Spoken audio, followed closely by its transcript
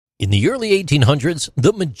In the early 1800s,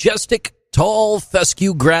 the majestic, tall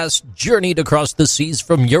fescue grass journeyed across the seas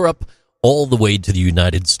from Europe all the way to the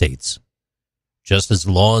United States. Just as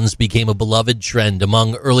lawns became a beloved trend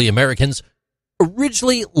among early Americans,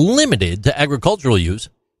 originally limited to agricultural use,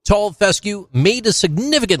 tall fescue made a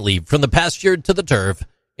significant leap from the pasture to the turf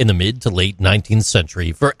in the mid to late 19th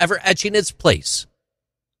century, forever etching its place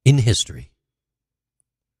in history.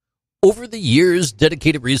 Over the years,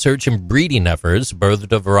 dedicated research and breeding efforts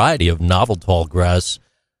birthed a variety of novel tall grass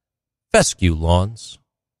fescue lawns.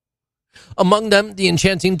 Among them, the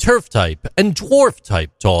enchanting turf-type and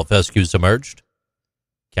dwarf-type tall fescues emerged,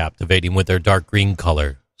 captivating with their dark green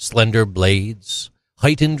color, slender blades,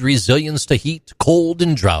 heightened resilience to heat, cold,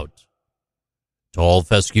 and drought. Tall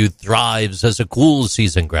fescue thrives as a cool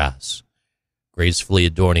season grass, gracefully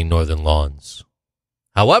adorning northern lawns.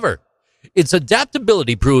 However, its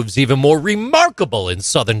adaptability proves even more remarkable in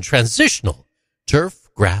southern transitional turf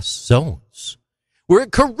grass zones, where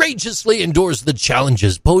it courageously endures the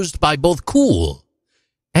challenges posed by both cool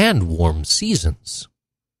and warm seasons.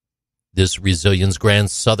 This resilience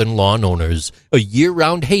grants southern lawn owners a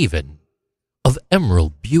year-round haven of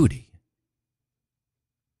emerald beauty.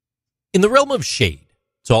 In the realm of shade,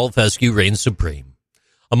 tall fescue reigns supreme.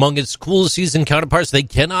 Among its cool season counterparts, they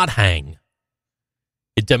cannot hang.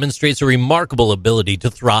 It demonstrates a remarkable ability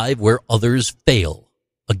to thrive where others fail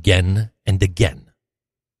again and again.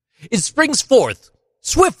 It springs forth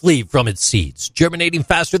swiftly from its seeds, germinating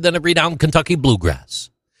faster than a renowned Kentucky bluegrass.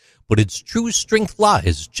 But its true strength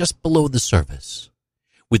lies just below the surface,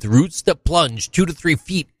 with roots that plunge 2 to 3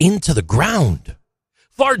 feet into the ground,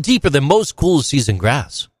 far deeper than most cool season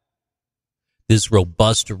grass. This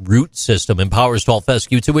robust root system empowers tall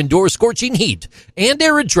fescue to endure scorching heat and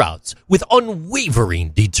arid droughts with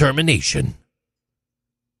unwavering determination.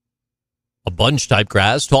 A bunch-type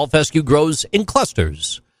grass, tall fescue grows in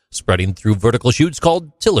clusters, spreading through vertical shoots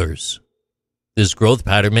called tillers. This growth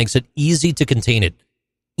pattern makes it easy to contain it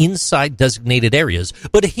inside designated areas,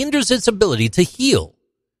 but hinders its ability to heal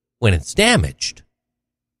when it's damaged.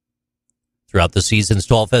 Throughout the seasons,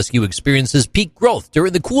 tall fescue experiences peak growth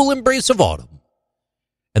during the cool embrace of autumn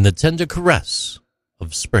and the tender caress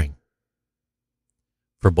of spring.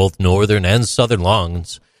 For both northern and southern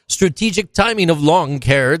lawns, strategic timing of lawn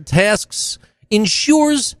care tasks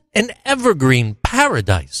ensures an evergreen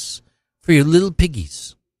paradise for your little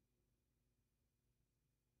piggies.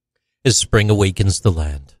 As spring awakens the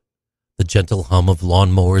land, the gentle hum of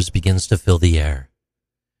lawnmowers begins to fill the air.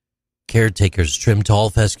 Caretakers trim tall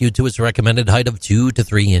fescue to its recommended height of 2 to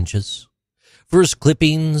 3 inches. First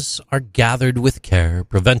clippings are gathered with care,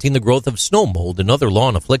 preventing the growth of snow mold and other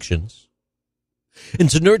lawn afflictions. And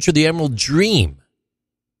to nurture the emerald dream,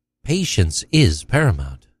 patience is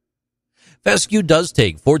paramount. Fescue does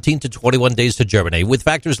take 14 to 21 days to germinate, with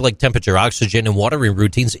factors like temperature, oxygen, and watering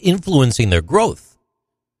routines influencing their growth.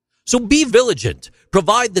 So be vigilant.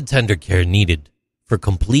 Provide the tender care needed for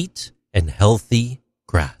complete and healthy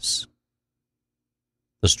grass.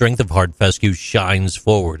 The strength of hard fescue shines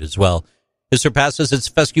forward as well. It surpasses its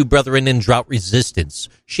fescue brethren in drought resistance,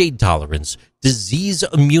 shade tolerance, disease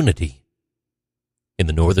immunity. In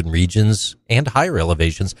the northern regions and higher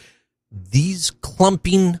elevations, these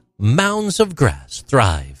clumping mounds of grass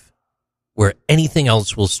thrive where anything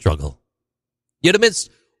else will struggle. Yet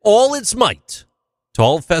amidst all its might,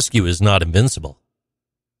 tall fescue is not invincible.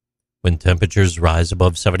 When temperatures rise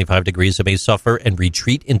above 75 degrees, it may suffer and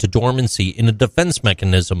retreat into dormancy in a defense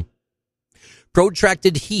mechanism.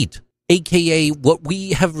 Protracted heat, aka what we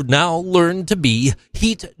have now learned to be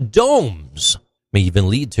heat domes, may even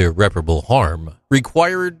lead to irreparable harm,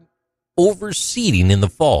 required overseeding in the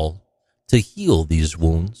fall to heal these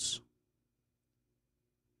wounds.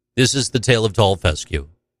 This is the tale of tall fescue,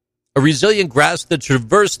 a resilient grass that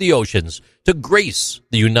traversed the oceans to grace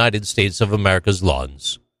the United States of America's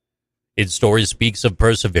lawns. Its story speaks of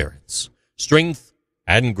perseverance, strength,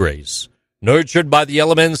 and grace, nurtured by the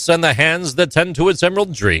elements and the hands that tend to its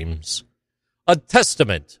emerald dreams. A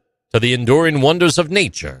testament to the enduring wonders of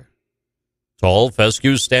nature, tall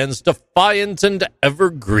fescue stands defiant and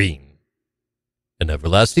evergreen, an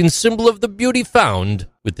everlasting symbol of the beauty found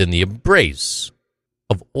within the embrace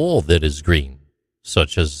of all that is green,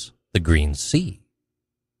 such as the green sea.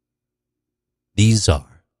 These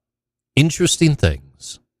are Interesting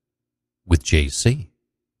Things with JC.